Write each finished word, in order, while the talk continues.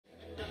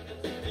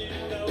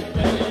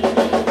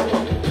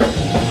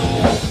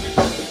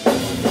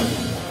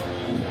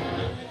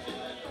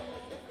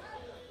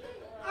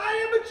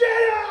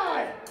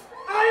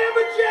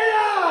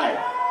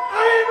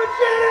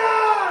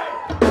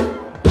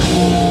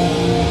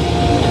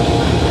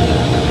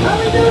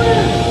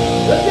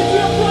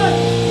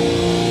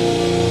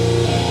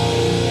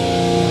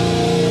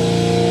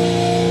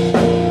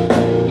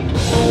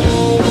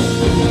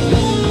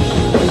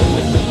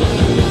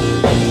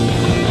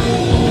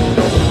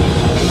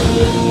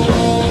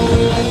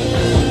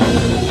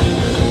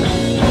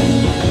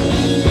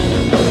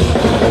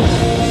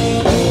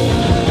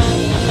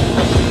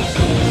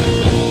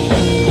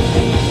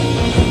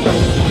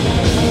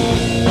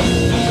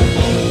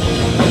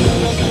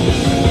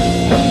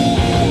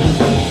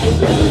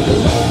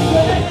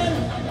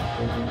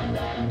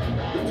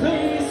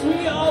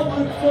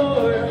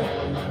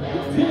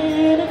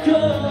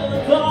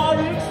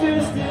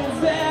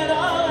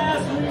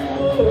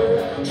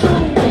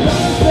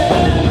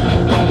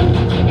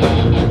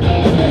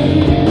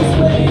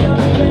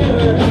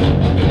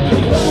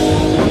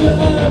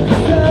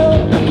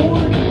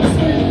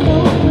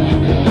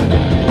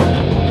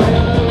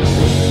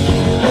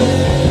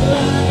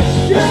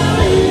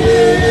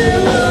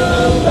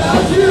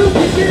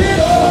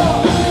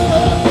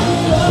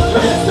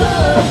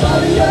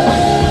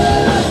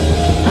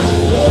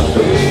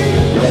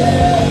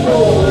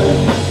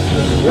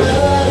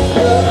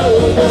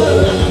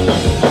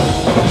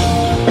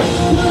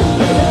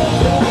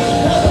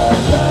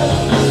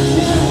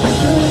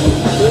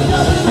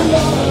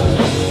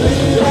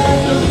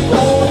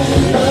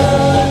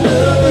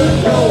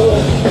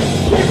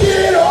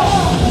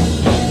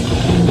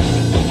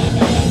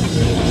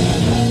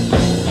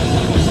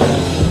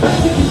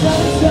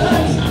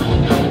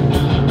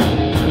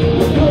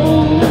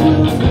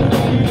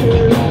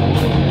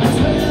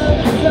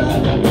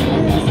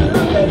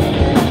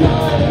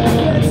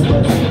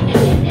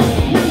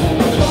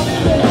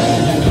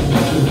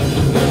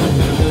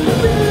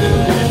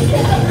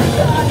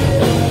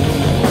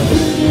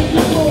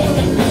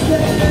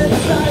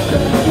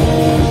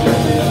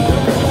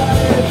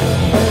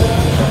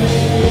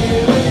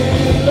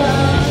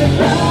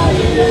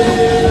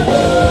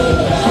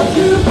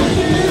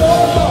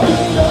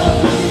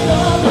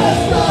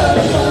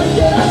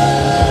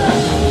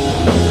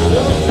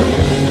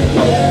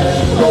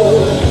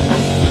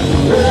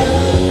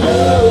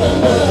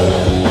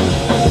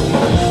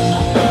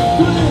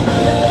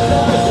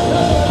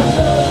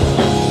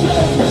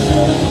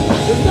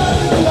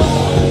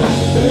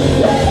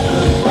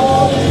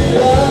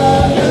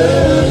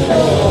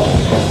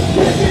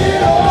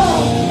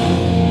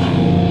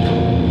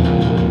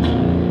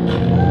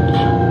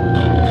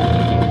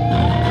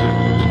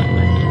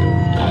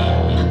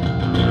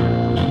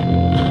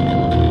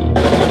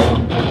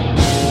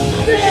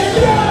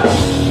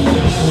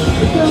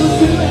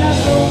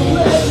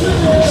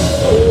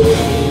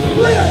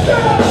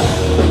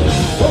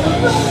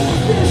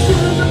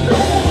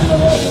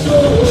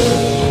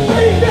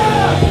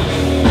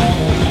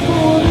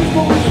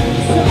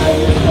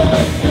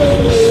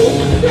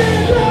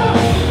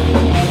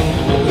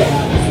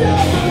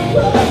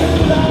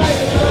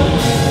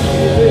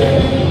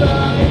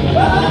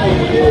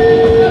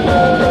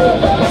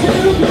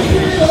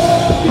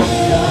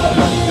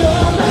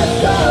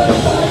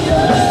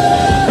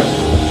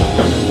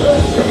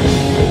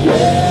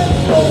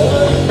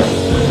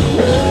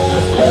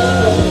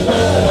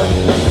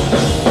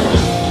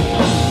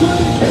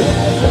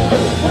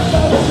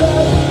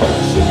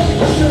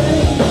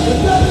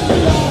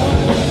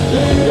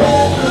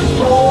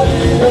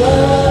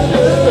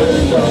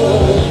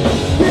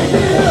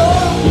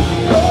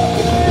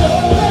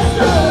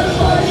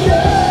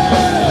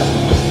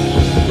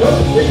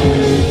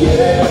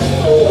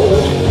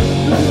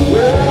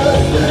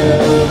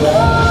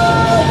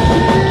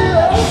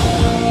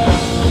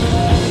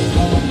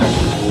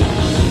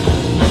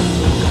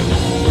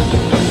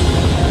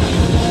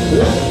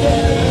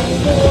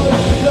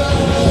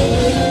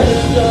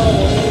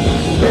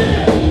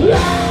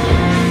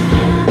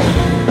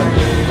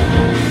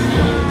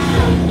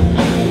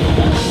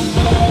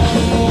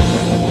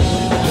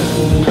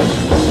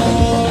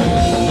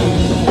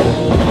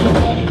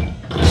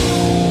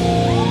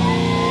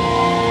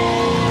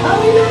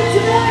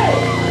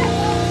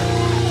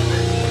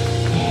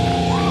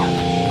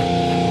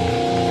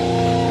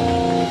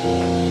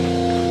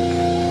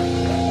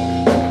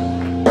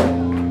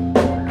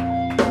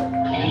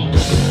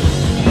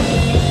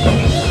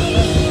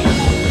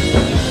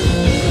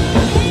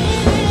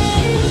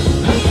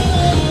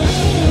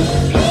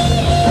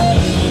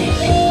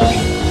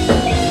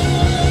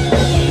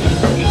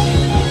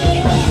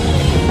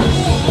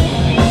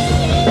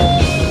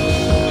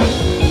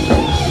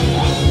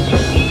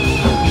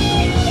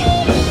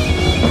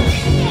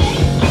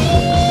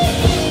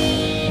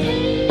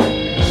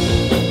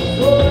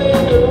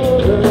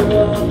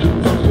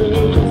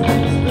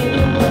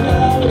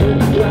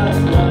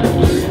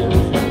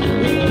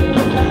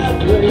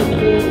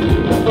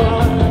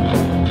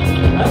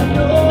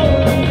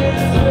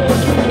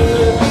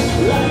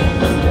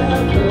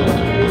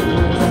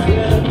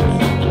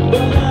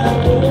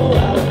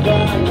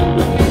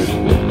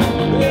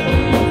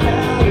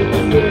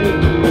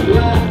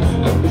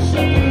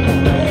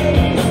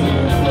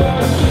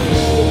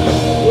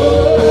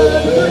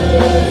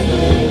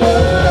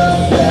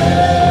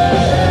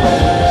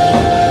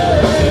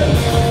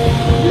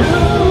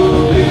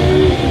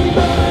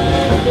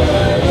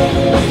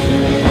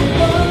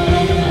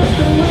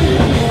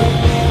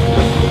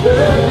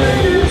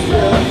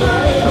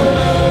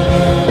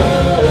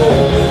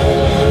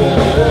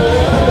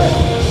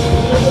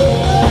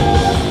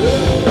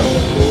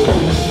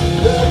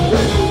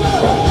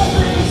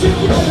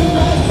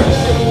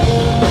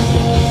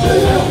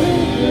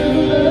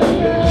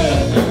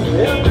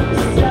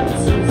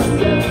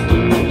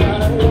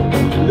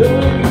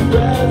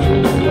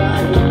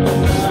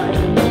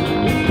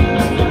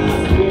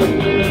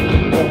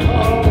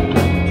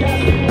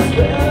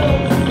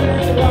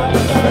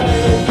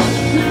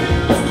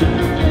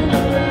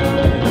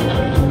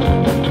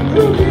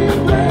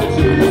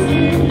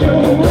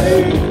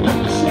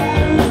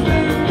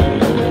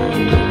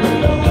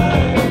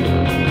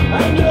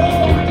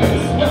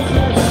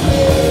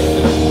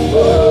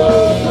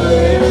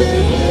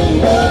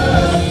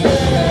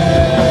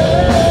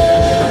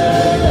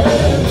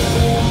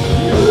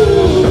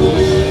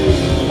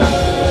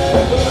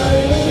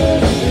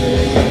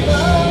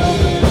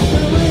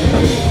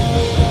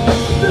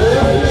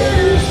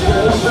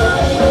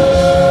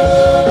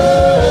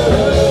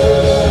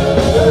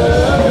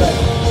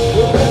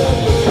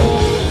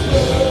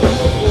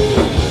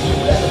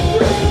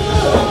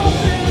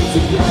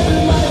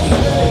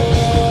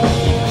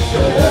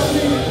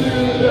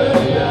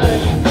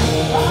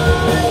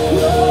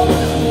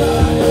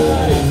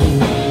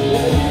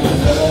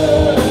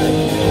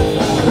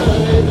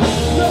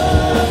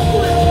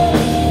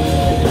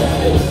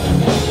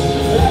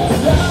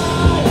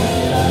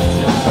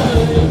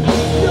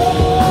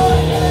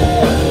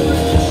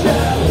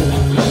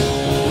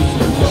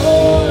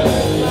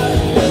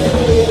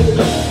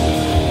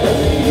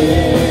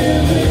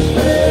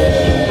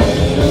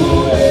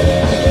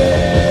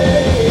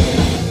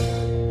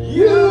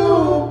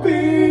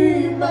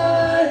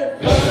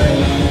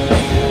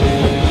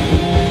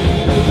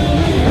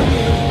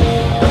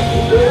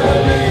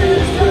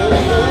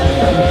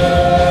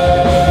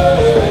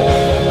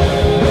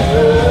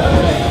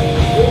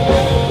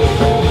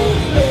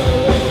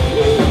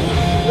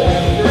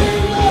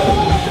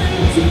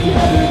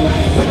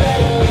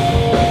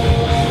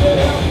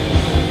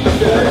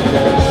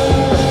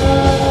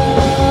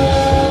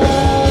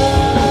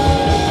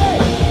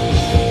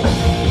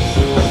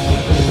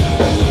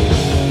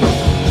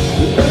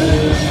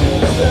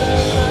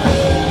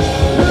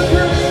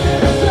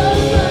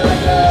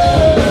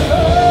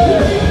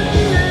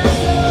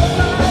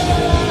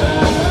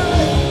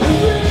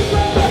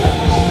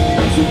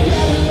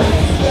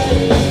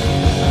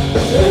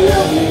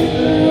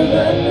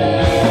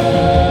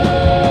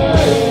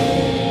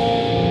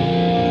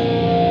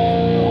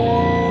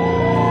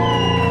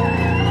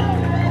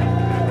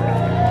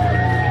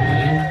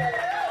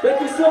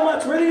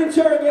much. We're the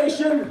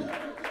Interrogation.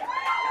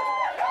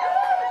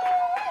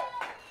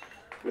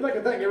 We'd like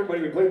to thank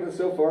everybody we played with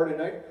so far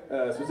tonight,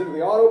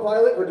 specifically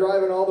Autopilot for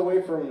driving all the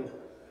way from,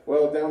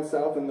 well, down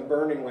south in the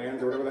Burning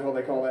Lands, or whatever the hell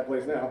they call that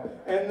place now.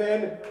 And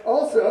then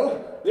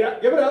also, yeah,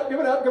 give it up,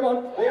 come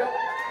on. Yeah,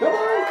 come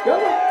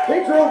on.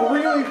 They drove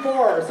really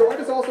far, so I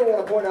just also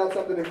want to point out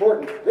something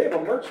important. They have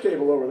a merch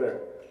table over there.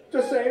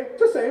 Just saying,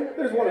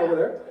 there's one over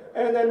there.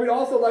 And then we'd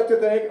also like to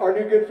thank our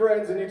new good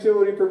friends and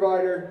utility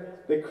provider.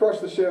 They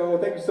crushed the show.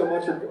 Thank you so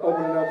much for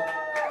opening up.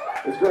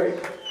 It's great.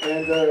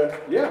 And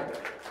yeah,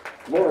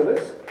 more of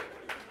this.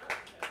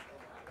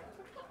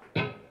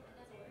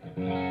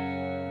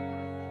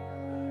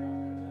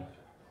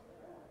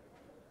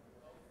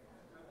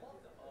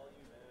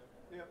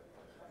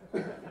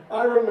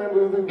 I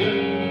remember the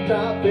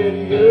rooftop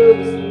video,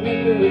 listening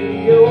to the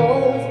radio,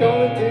 always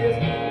calling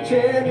tears,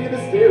 chanting the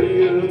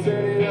stereo,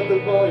 turning up the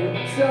volume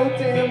so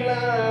damn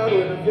loud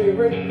when a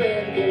favorite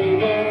band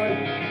came on.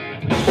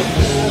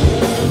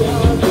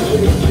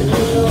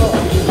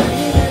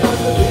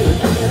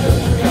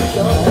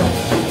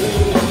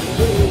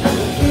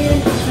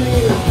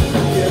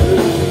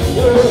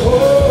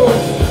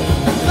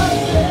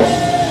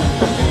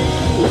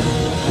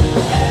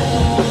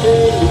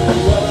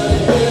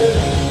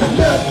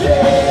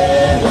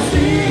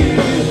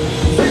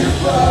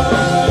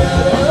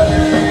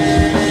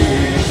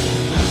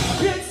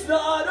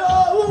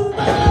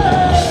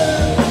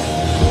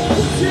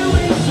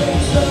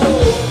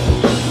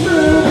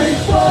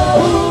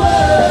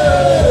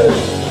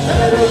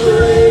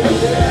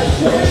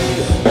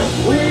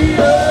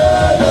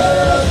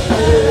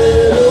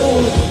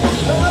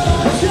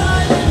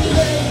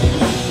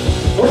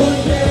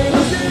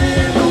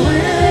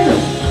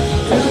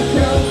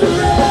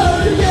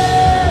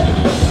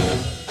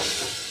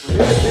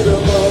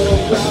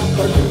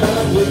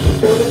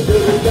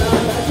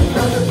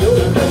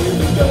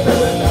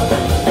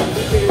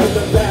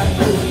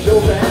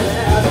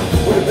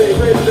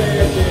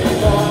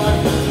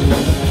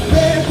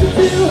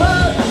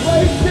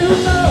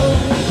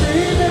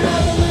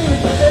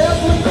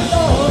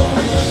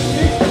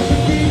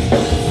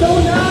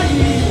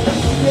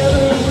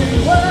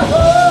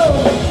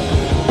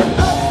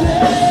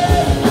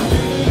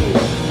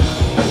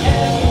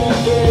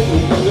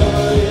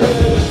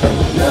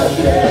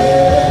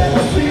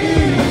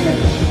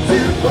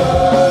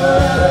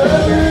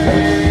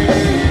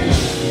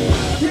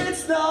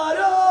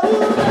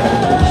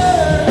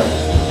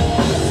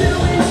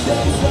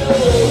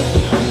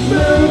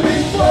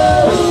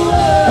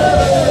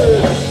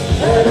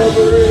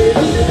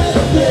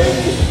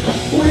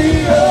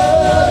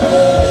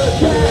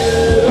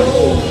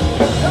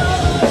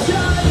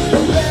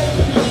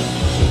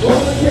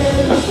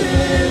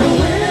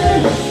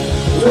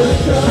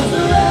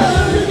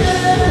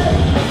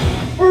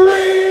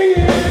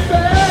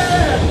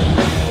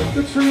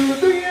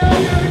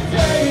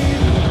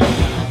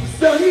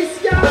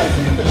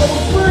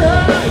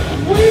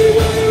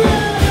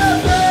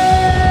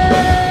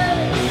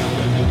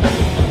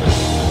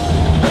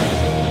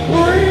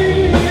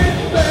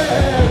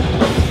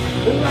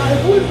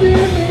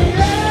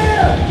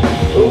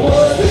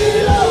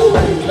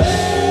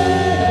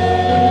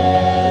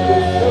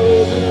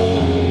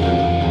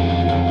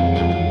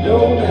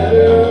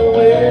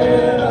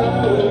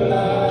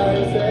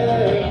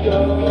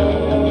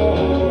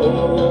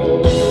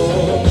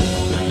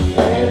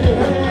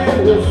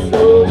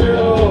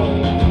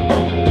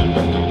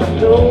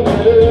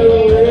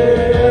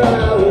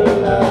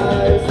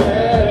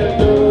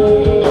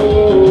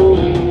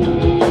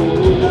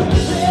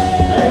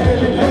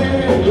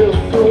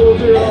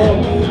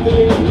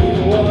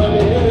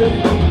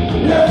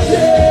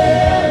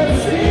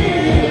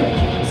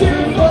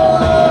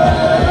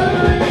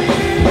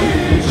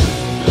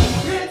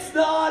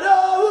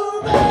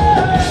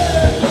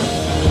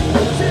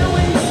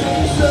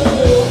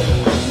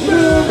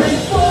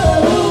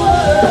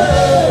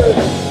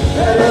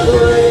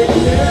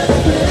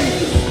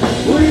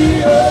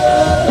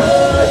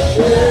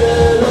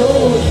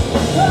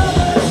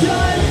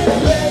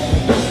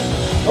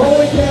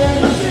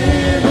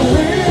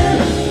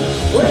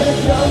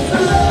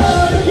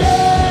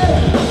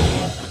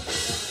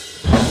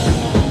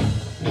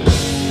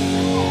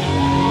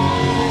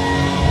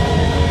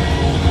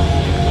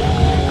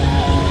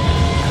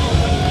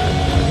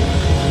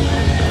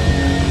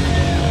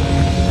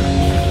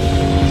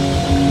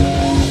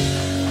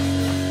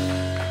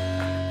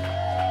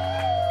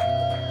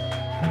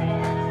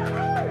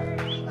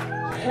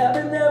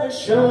 Heaven never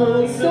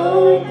shone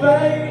so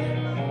bright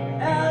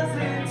as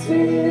it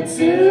did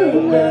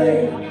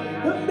tonight.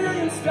 A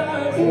million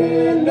stars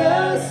in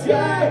the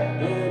sky,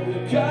 and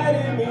you're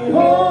guiding me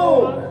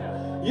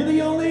home. You're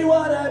the only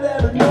one I've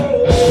ever known.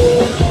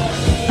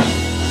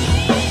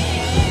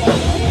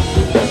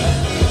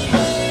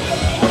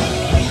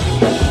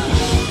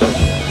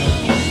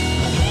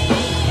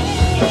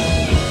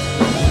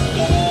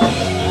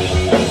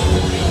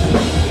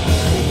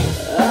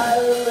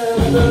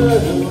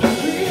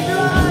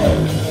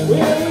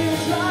 Where we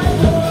tried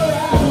for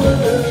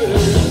hours,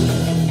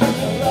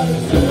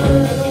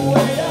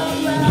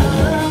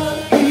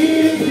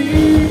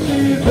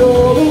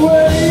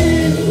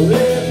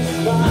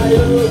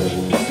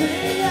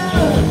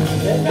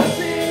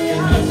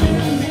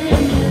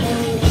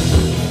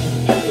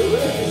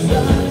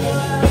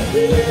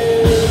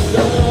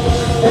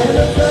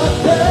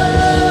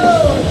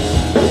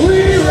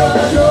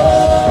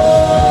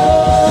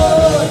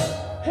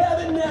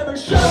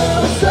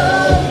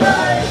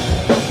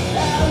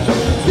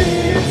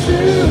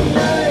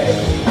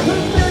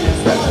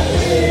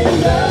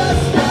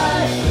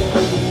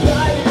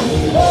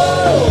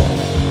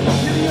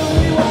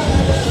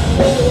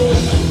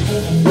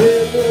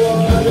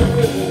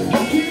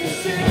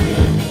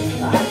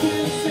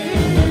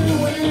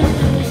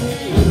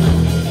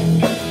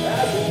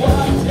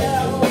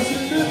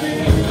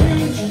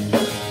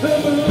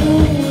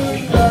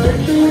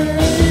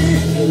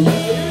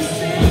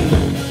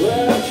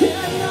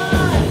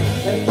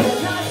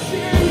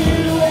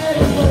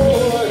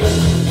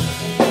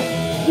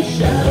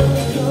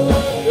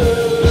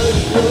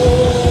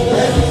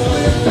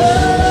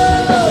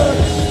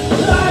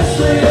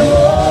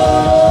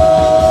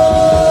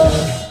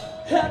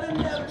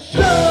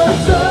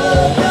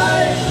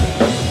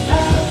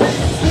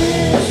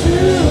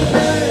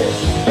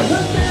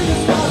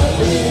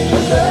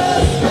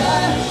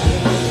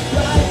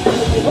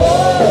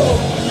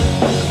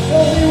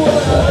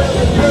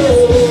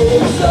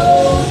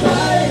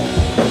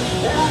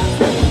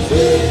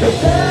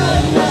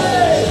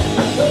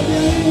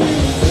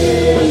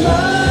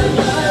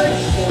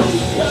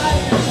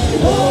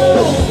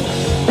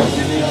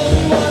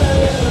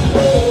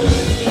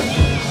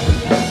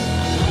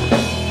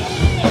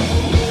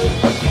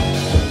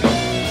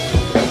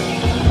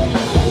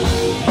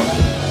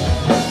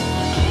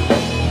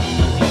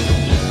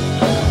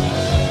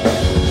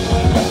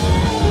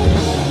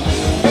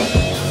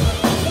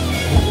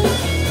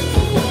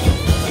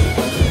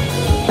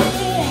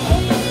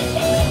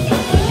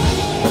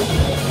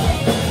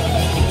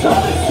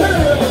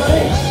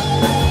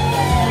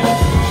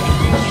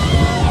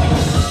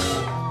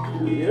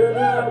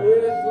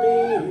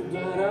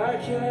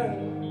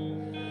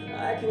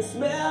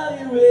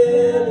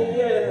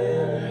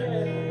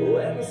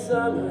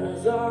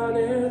 is on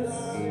its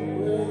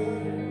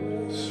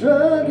way,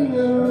 shrugging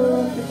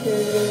off the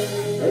care.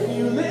 and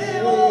you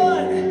live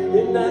on,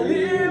 and I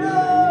live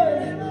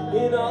on,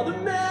 in all the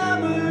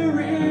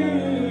memories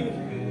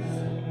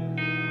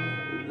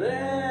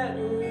that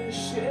we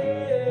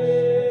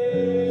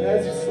share.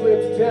 As you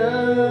slip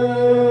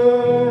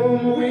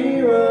down,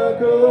 we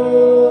rock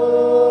on.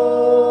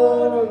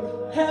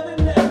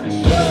 Heaven never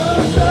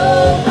shows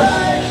so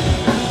bright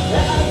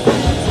as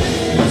it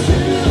seems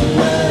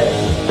tonight.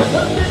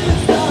 A million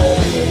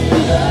stars in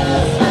the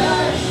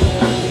sky,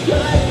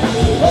 guide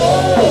me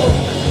home.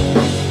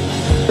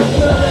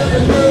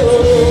 Heaven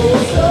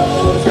grows so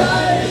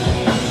tight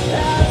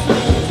as we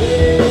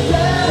take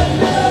that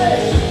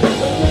night.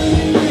 A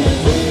million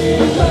years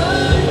in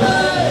my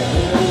life,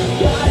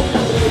 guide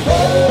me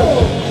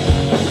home.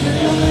 You're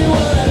the only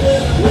one I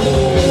ever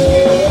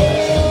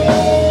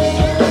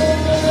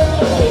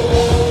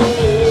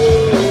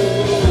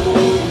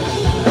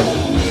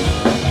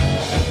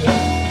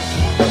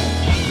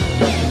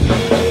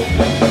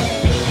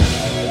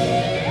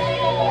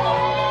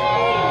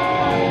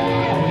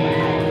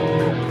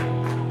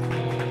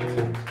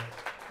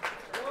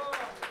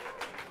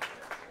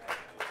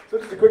So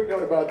just a quick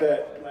note about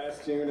that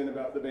last tune and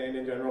about the band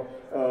in general.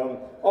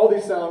 All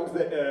these songs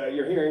that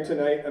you're hearing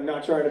tonight, I'm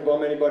not trying to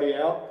bum anybody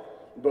out,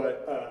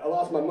 but I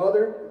lost my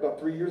mother about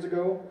 3 years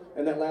ago,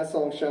 and that last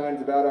song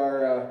shines about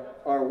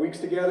our weeks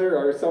together,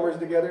 our summers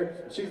together.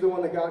 She's the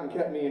one that got and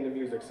kept me into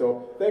music,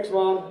 so thanks,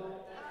 Mom.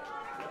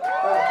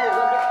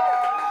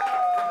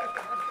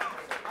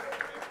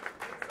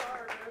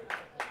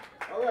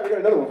 All right, we got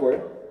another one for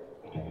you.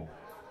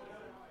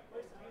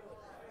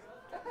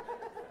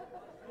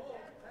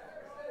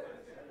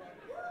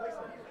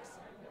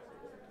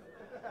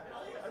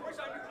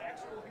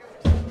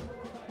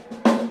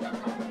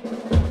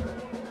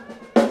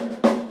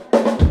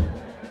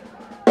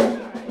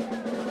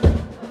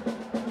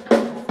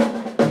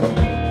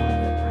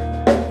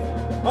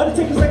 I want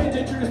to take a second to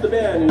introduce the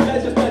band. You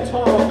guys just met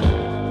Tom.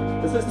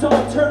 This is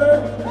Tom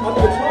Turner on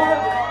the guitar.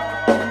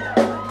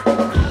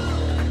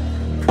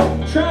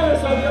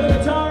 Travis on the other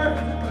guitar.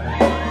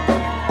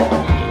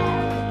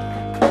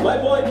 My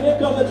boy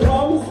Nick on the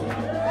drums.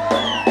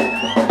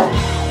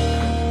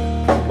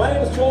 My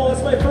name is Joel.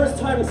 It's my first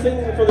time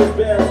singing for this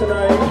band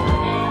tonight.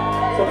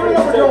 So I'm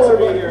pretty stoked to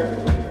be here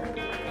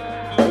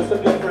with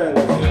some good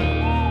friends.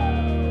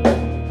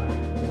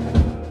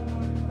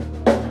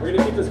 We're going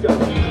to keep this going.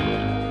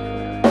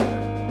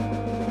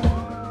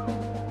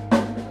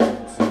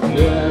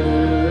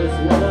 Together as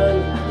one,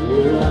 we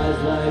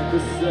rise like the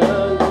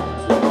sun.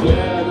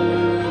 Together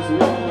as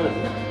one,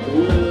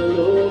 we'll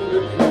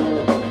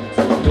overcome.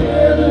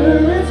 Together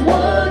as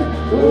one,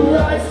 we'll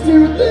rise to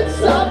the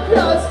top.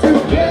 'Cause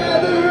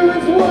together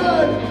as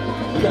one,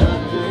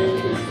 nothing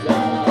can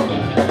stop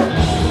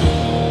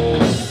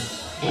us.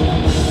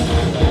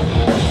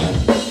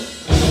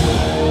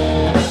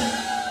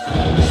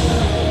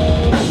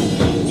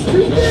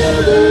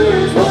 Together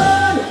as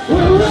one,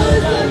 we'll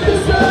rise like the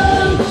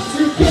sun.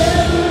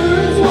 Together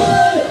as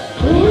one,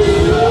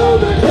 we'll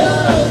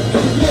overcome.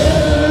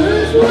 Together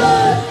as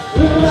one,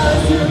 we'll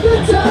rise to the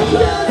top.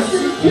 'Cause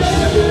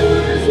together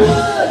as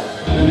one,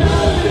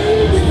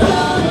 nothing can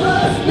stop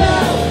us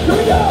now. Here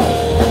we go.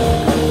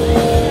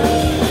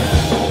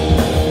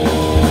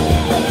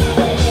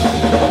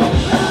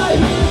 I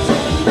hear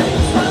something,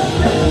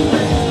 something,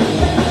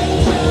 and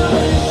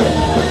challenge,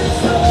 challenge,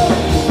 so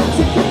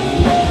to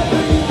gain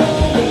every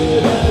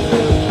moment of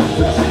your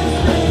precious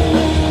thing.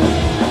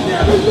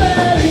 Never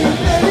letting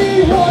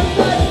anyone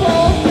that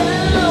falls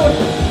down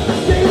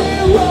say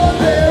they're on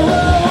their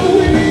own.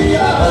 We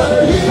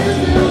are here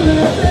to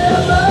live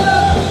them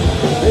up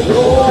and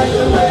going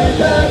the way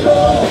back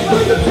home.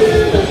 Welcome to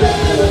the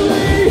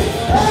family.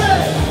 Hey,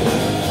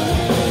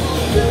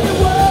 do you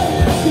want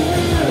to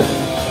hear?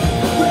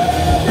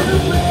 Brand new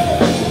man,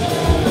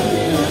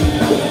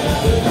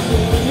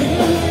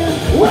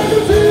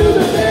 welcome to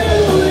the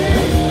family.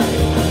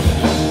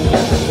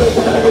 The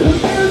one who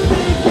you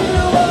think you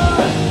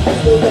are,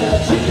 so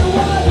that you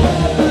are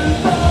never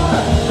far.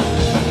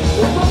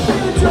 Open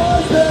the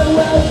doors that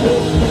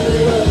welcome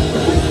you.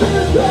 We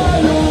stand by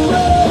your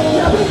road.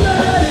 Never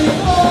letting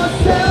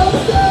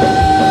ourselves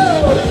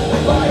down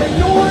by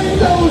ignoring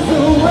those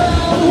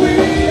around. We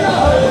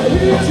are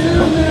here to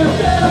live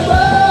them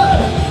up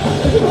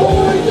and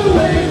going the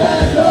way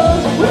that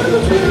goes.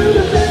 Welcome to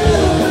the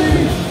family.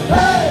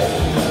 Hey,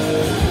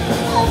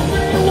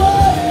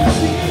 everyone is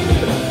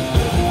here.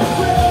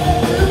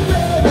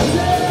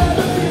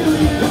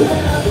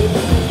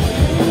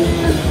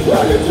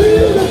 Welcome to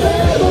the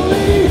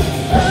family.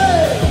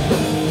 Hey,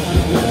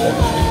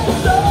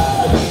 it's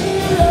all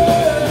here.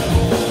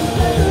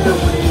 Together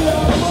we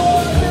are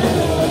more than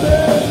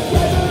others.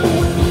 Together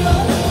we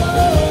are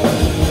strong.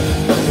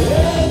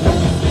 And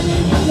we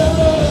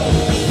love.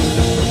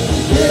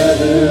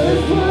 Together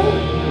as one,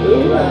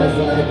 we'll rise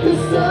like the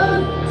sun.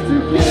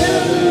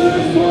 Together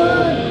as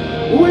one,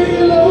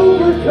 we'll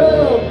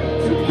overcome.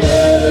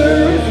 Together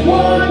as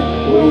one,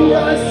 we'll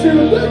rise to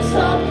the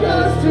top.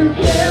 'Cause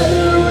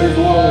together as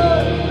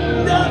one,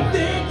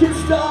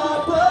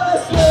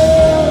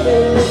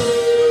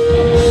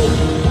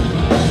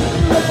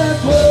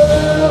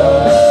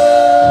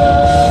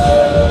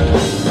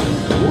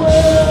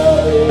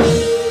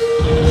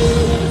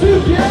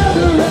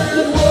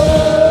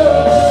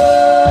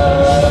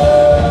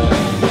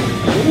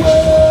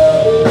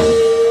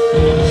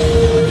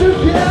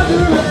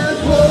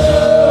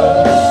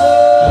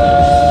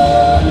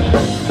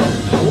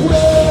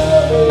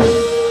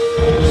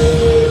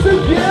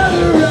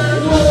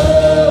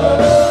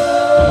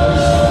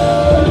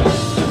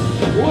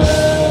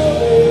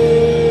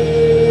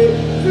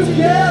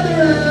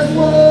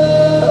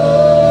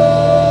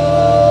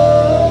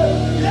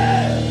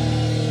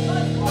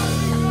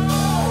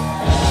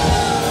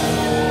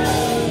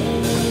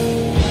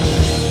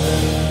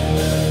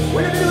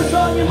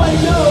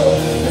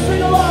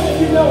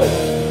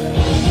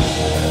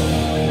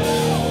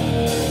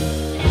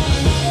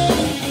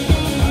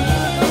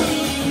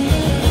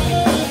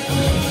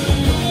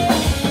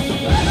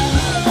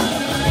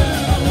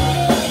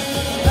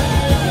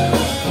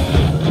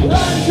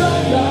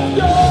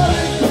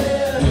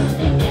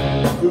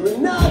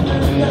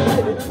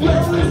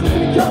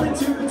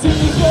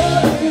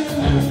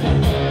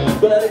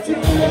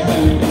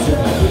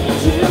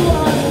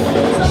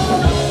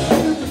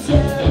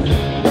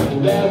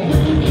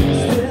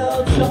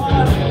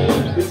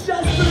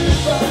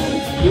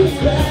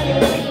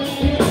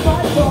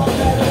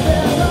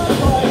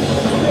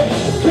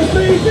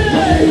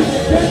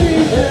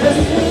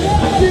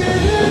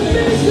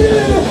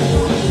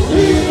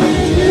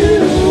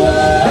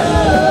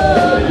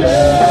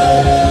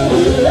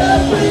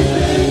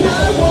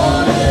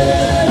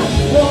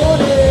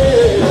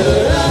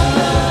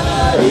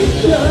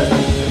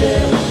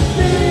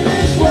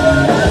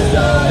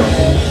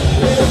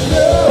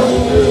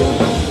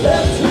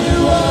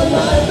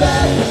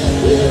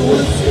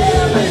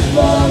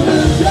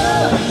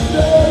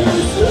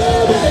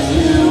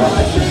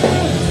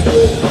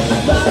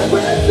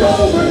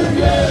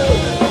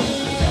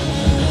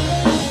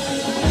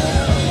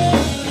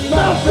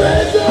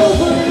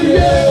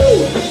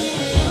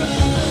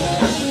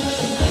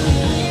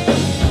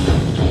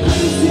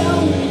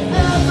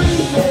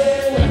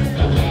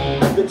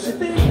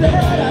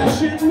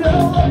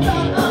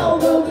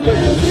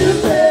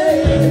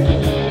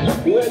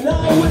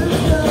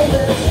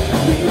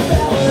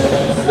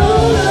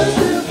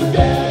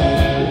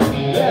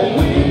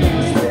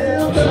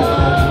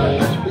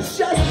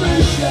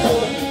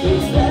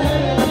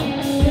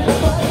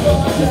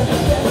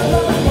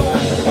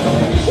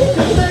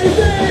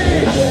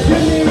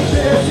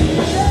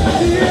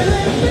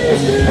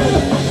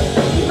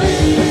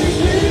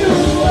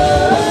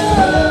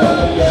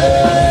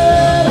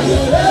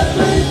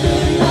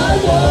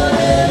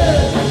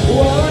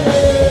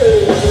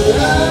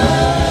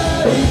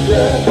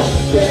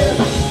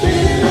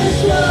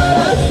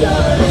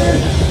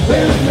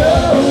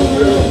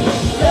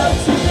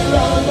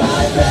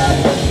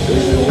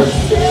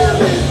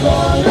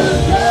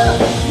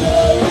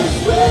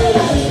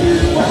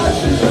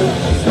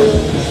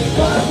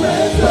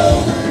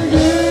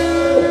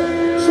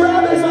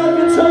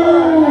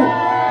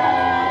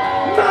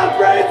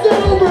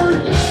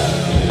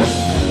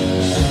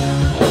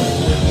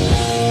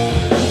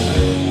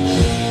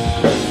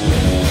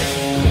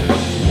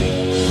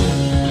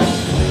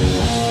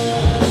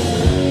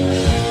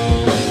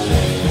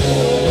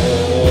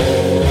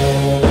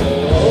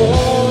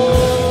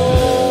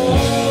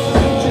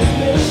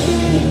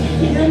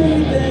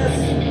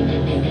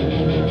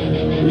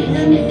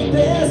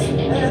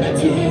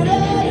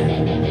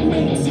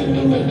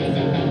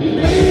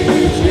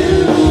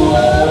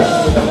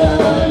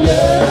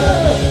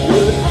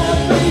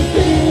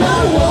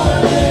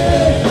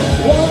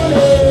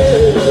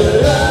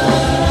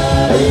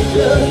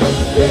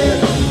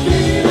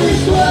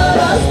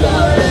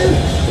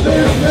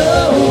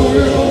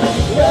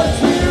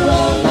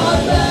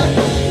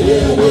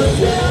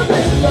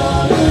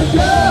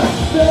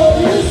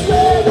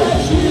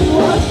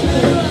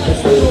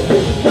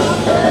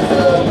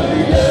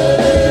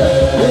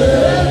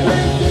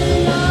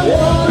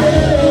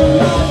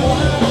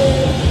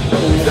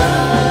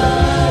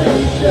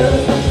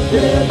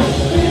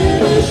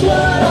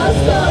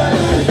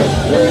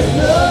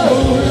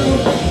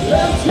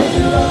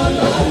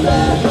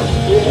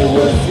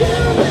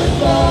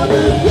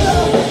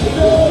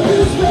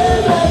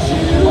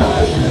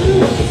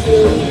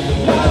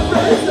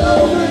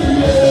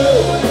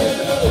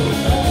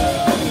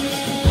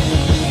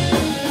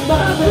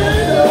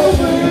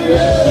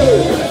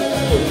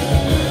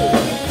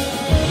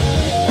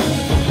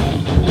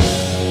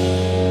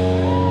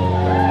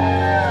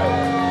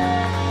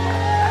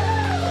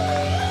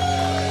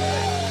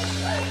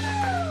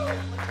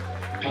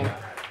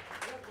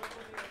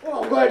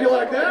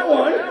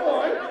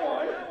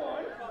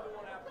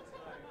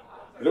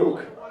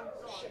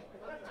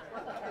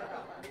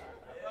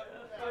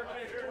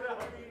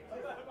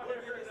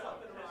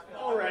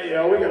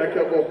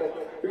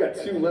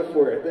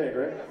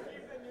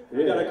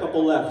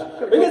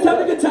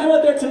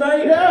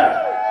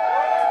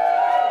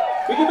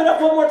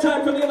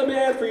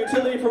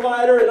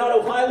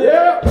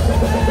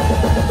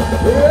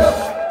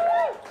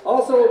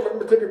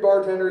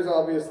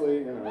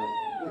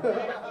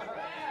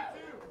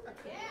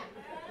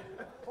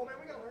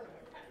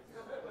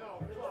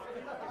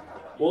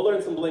 We'll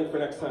learn some Blink for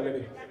next time,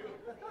 maybe.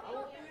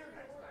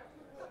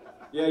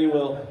 Yeah, you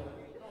will.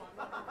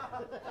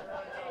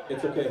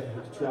 It's okay.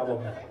 You can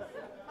travel.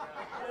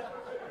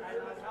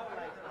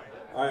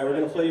 All right, we're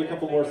going to play you a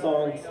couple more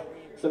songs,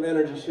 some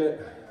energy shit.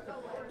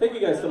 Thank you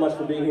guys so much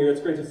for being here.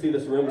 It's great to see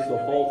this room so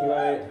full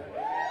tonight.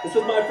 This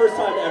is my first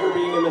time ever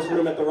being in this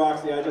room at the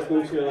Roxy. I just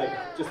moved here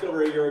like just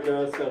over a year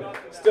ago, so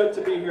stoked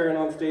to be here and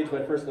on stage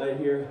my first night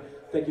here.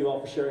 Thank you all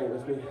for sharing it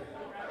with me.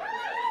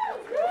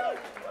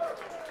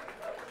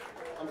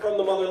 I'm from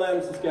the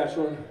motherland,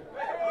 Saskatchewan.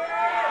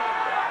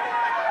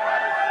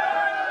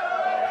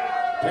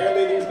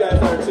 Apparently these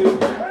guys are too.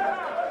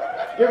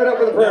 Give it up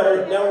for the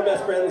prayer. Now we're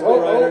best friends.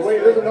 Oh, wait,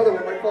 there's another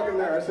one right fucking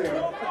there. I see him.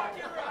 All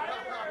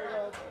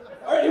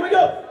right, here we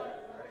go.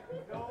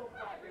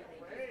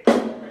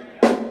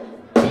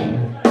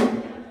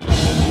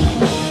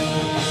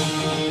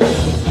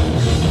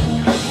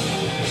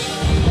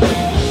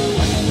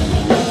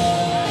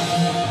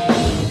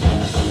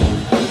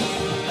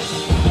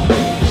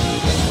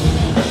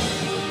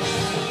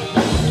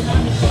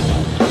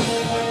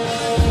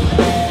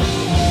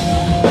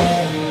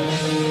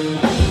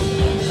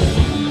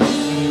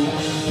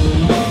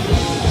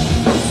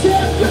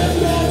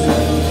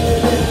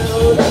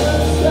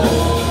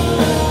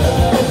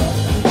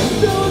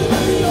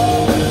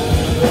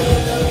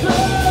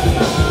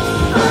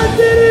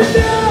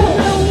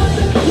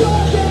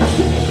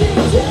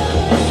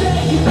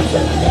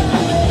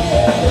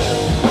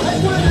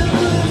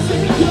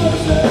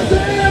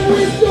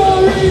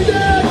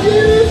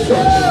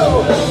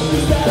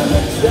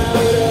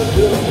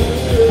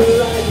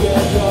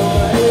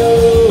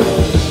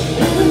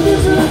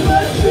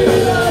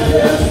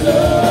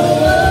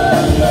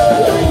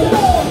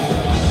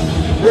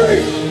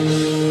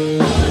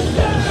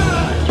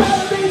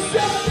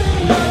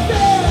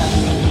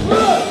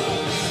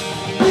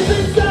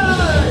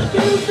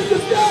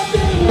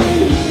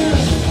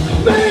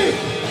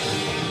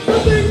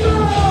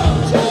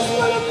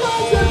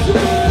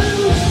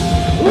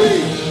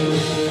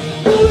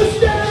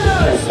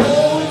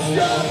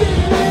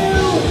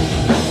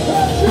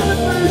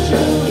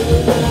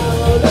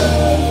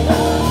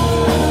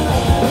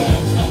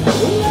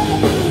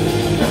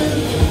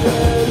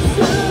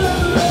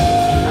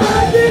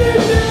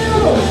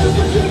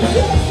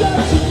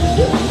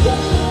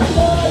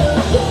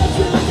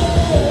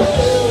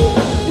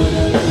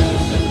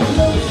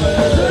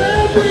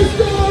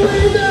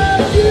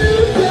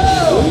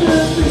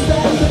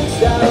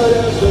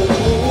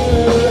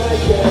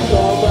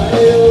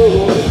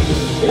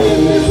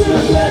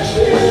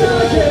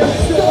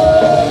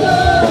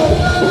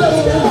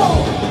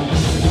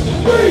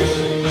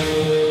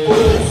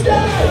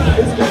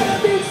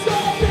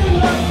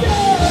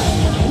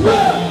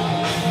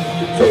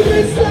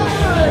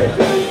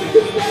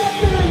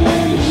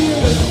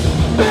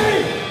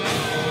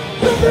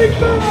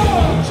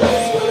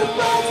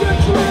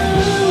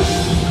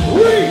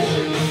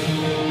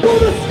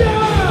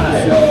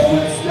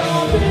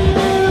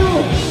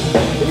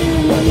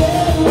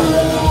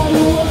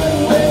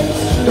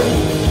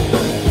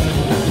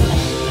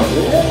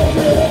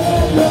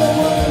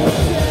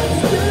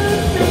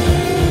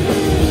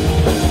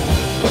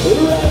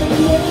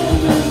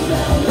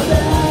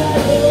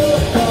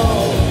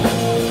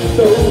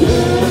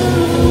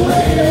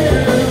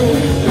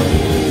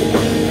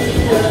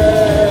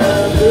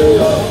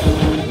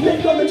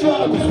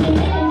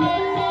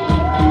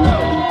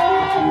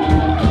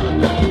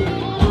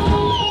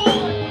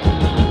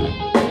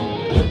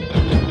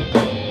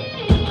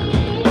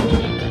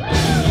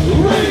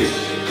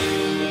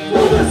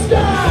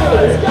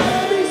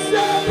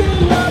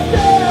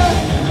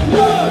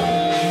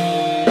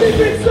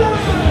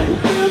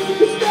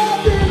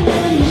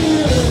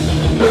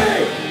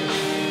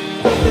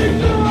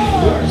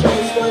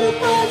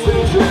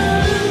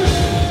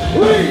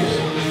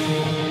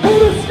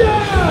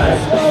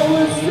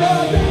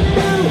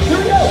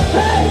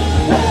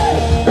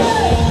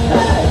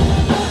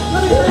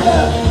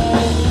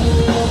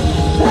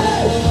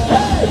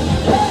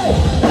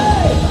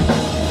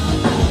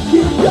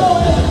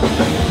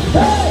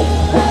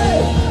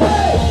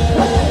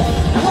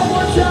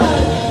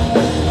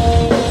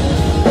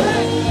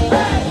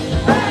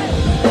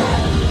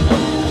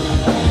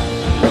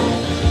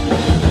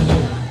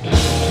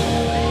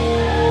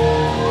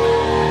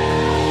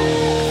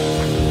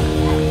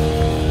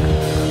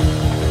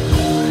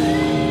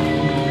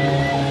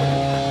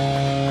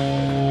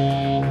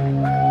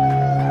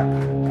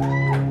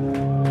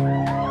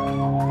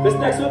 This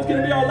next one's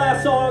gonna be our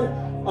last song.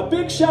 A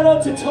big shout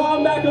out to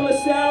Tom back on the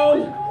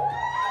sound.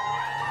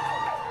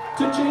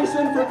 To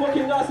Jason for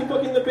booking us and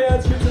booking the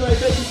bands here tonight.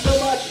 Thank you so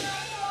much.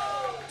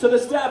 To the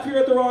staff here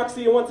at the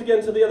Roxy, and once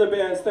again to the other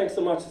bands, thanks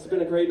so much. It's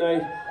been a great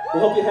night.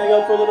 We hope you hang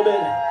out for a little bit.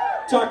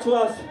 Talk to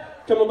us.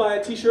 Come and buy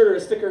a t-shirt or a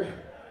sticker.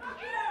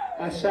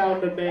 I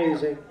sound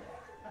amazing.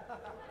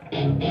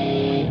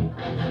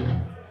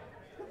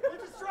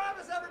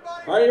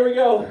 All right, here we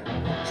go.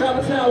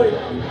 Travis Howie.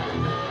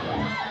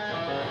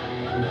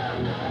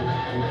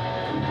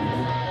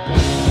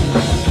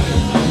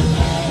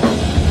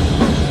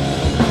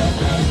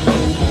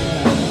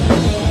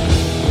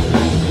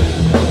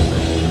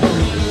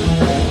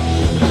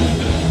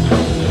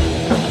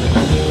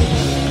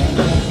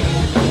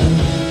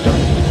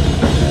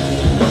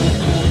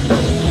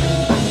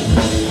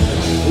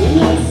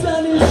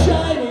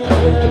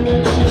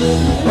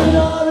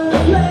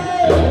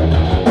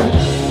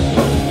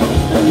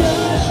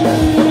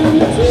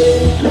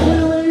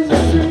 Take away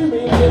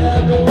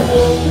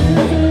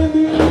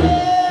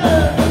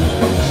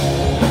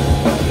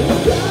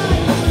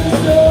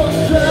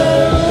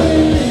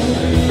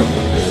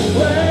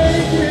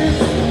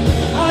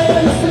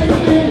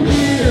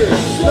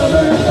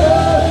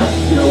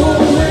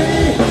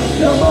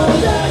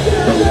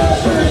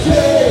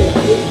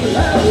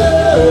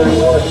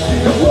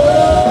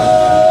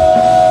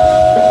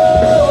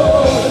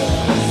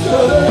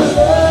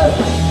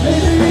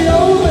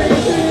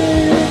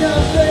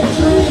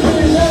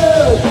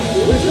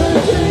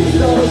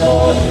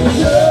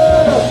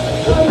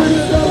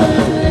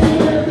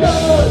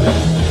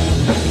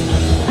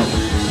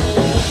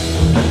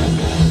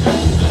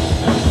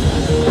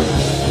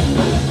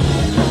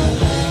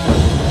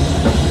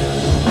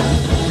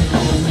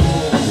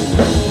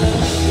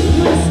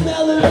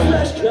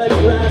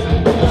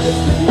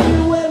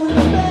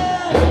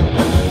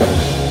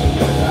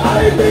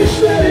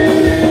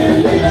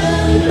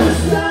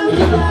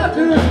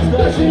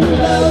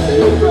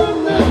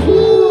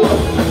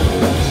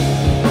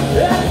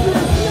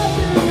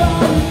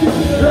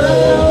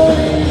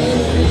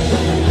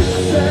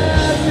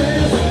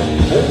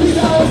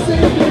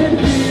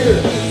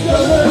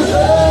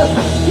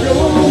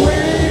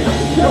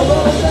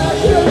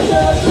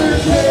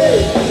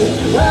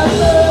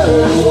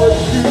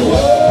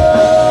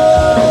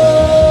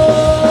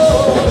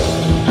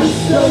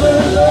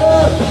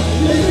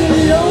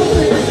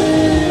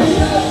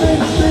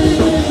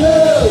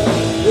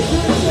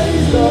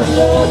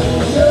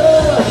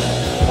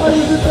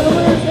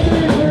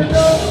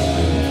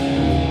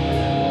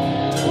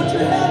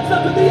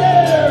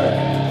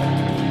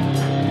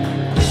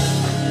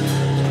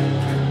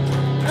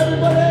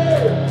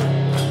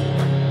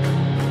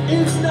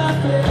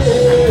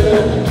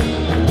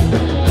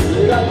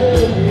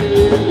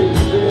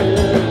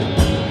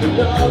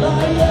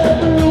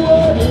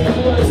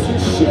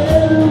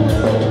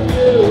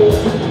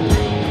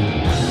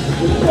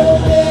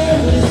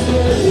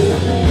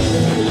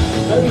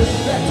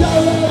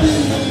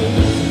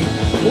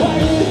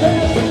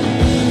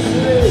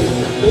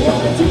Here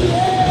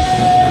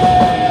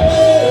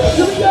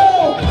we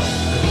go!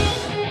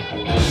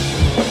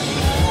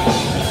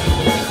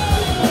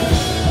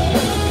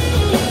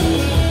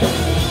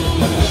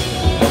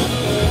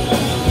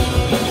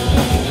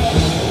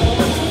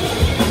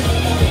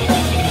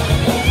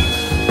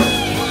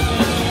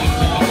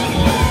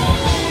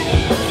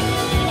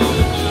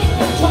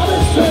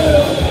 Thomas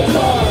Trail, it's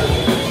hard.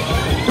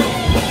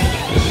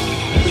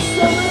 The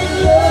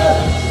summer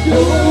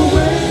love,